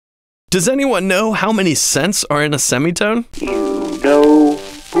Does anyone know how many cents are in a semitone? You know,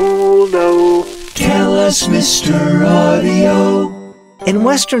 who'll know? Tell us, Mr. Audio. In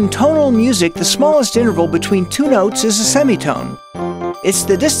Western tonal music, the smallest interval between two notes is a semitone. It's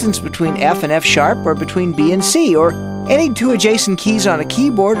the distance between F and F sharp, or between B and C, or any two adjacent keys on a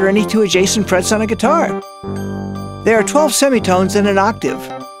keyboard, or any two adjacent frets on a guitar. There are 12 semitones in an octave.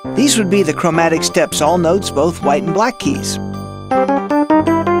 These would be the chromatic steps, all notes, both white and black keys.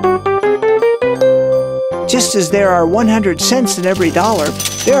 Just as there are 100 cents in every dollar,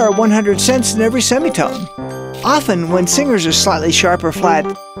 there are 100 cents in every semitone. Often, when singers are slightly sharp or flat,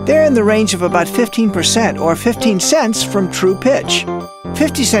 they're in the range of about 15% or 15 cents from true pitch.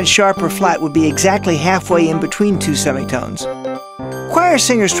 50 cents sharp or flat would be exactly halfway in between two semitones. Choir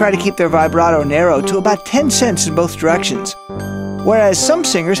singers try to keep their vibrato narrow to about 10 cents in both directions, whereas some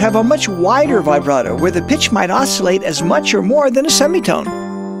singers have a much wider vibrato where the pitch might oscillate as much or more than a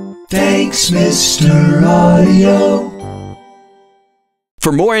semitone. Thanks, Mr. Audio.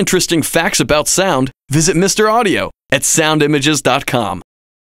 For more interesting facts about sound, visit Mr. Audio at soundimages.com.